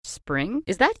Spring?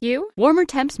 Is that you? Warmer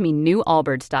temps mean new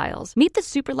Allbirds styles. Meet the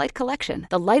Super Light Collection,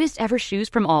 the lightest ever shoes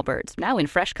from Allbirds, now in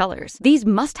fresh colors. These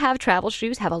must-have travel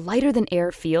shoes have a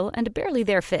lighter-than-air feel and a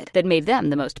barely-there fit that made them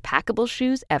the most packable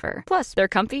shoes ever. Plus, they're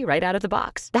comfy right out of the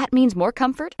box. That means more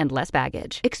comfort and less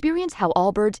baggage. Experience how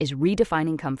Allbirds is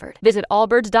redefining comfort. Visit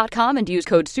allbirds.com and use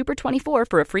code SUPER24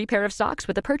 for a free pair of socks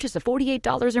with a purchase of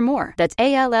 $48 or more. That's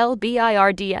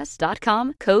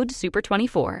ALLBIRDS.com, code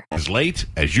SUPER24. As late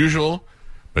as usual,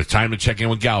 but it's time to check in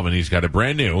with Galvin. He's got a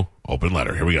brand new open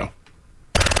letter. Here we go.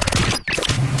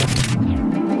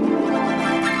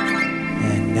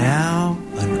 And now,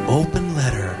 an open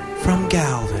letter from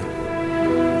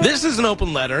Galvin. This is an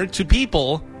open letter to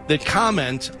people that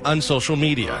comment on social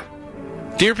media.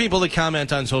 Dear people that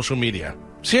comment on social media.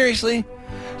 Seriously?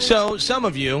 So, some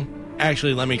of you,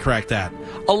 actually, let me correct that.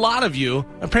 A lot of you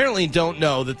apparently don't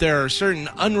know that there are certain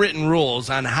unwritten rules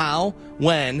on how,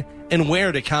 when, and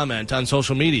where to comment on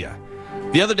social media.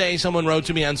 The other day, someone wrote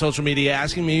to me on social media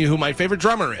asking me who my favorite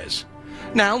drummer is.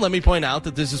 Now, let me point out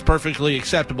that this is a perfectly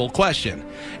acceptable question.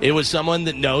 It was someone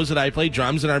that knows that I play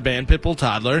drums in our band Pitbull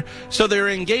Toddler, so they're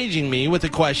engaging me with a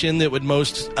question that would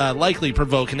most likely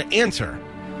provoke an answer.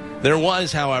 There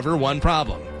was, however, one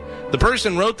problem. The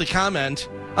person wrote the comment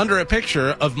under a picture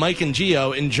of Mike and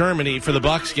Gio in Germany for the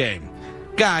Bucks game.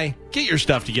 Guy, get your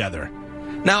stuff together.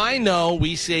 Now, I know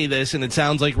we say this and it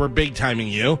sounds like we're big-timing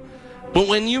you, but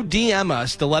when you DM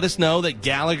us to let us know that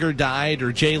Gallagher died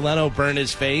or Jay Leno burned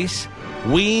his face,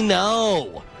 we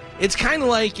know. It's kind of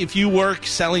like if you work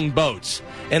selling boats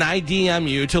and I DM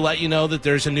you to let you know that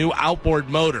there's a new outboard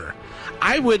motor.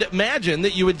 I would imagine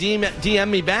that you would DM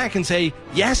me back and say,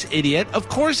 yes, idiot, of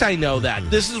course I know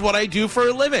that. This is what I do for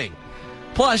a living.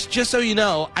 Plus, just so you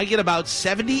know, I get about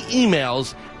 70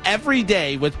 emails every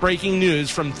day with breaking news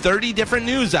from 30 different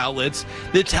news outlets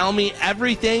that tell me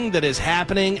everything that is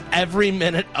happening every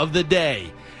minute of the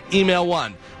day. Email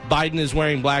 1, Biden is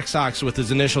wearing black socks with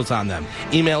his initials on them.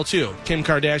 Email 2, Kim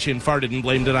Kardashian farted and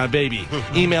blamed it on baby.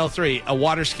 Email 3, a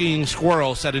water skiing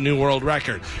squirrel set a new world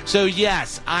record. So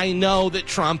yes, I know that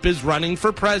Trump is running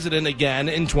for president again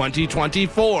in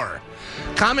 2024.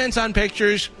 Comments on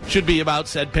pictures should be about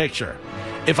said picture.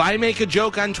 If I make a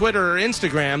joke on Twitter or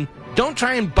Instagram, don't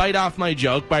try and bite off my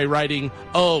joke by writing,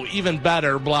 oh, even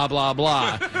better, blah, blah,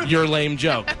 blah, your lame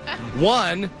joke.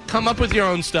 1, come up with your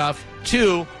own stuff.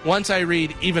 2, once I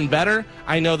read even better,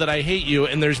 I know that I hate you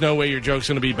and there's no way your joke's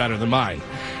going to be better than mine.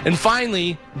 And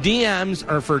finally, DMs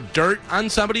are for dirt on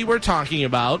somebody we're talking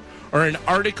about, or an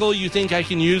article you think I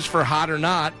can use for hot or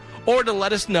not, or to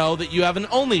let us know that you have an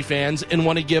OnlyFans and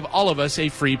want to give all of us a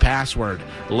free password.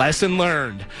 Lesson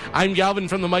learned. I'm Galvin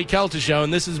from the Mike Kelta Show,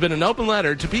 and this has been an open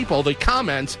letter to people that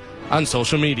comment on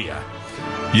social media.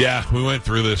 Yeah, we went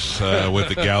through this with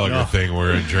the Gallagher thing.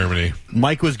 We're in Germany.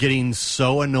 Mike was getting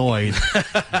so annoyed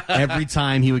every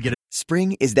time he would get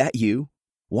Spring, is that you?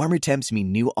 Warmer temps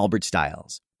mean new Allbirds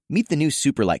styles. Meet the new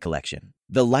Super Light Collection,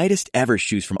 the lightest ever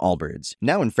shoes from Allbirds,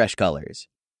 now in fresh colors.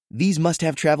 These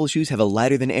must-have travel shoes have a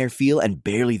lighter-than-air feel and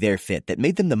barely-there fit that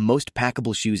made them the most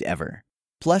packable shoes ever.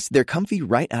 Plus, they're comfy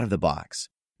right out of the box.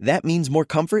 That means more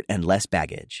comfort and less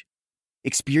baggage.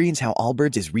 Experience how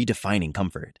Allbirds is redefining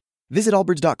comfort. Visit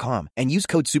allbirds.com and use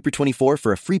code SUPER24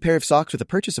 for a free pair of socks with a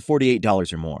purchase of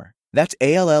 $48 or more. That's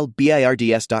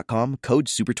ALLBIRDS.com, code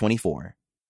SUPER24.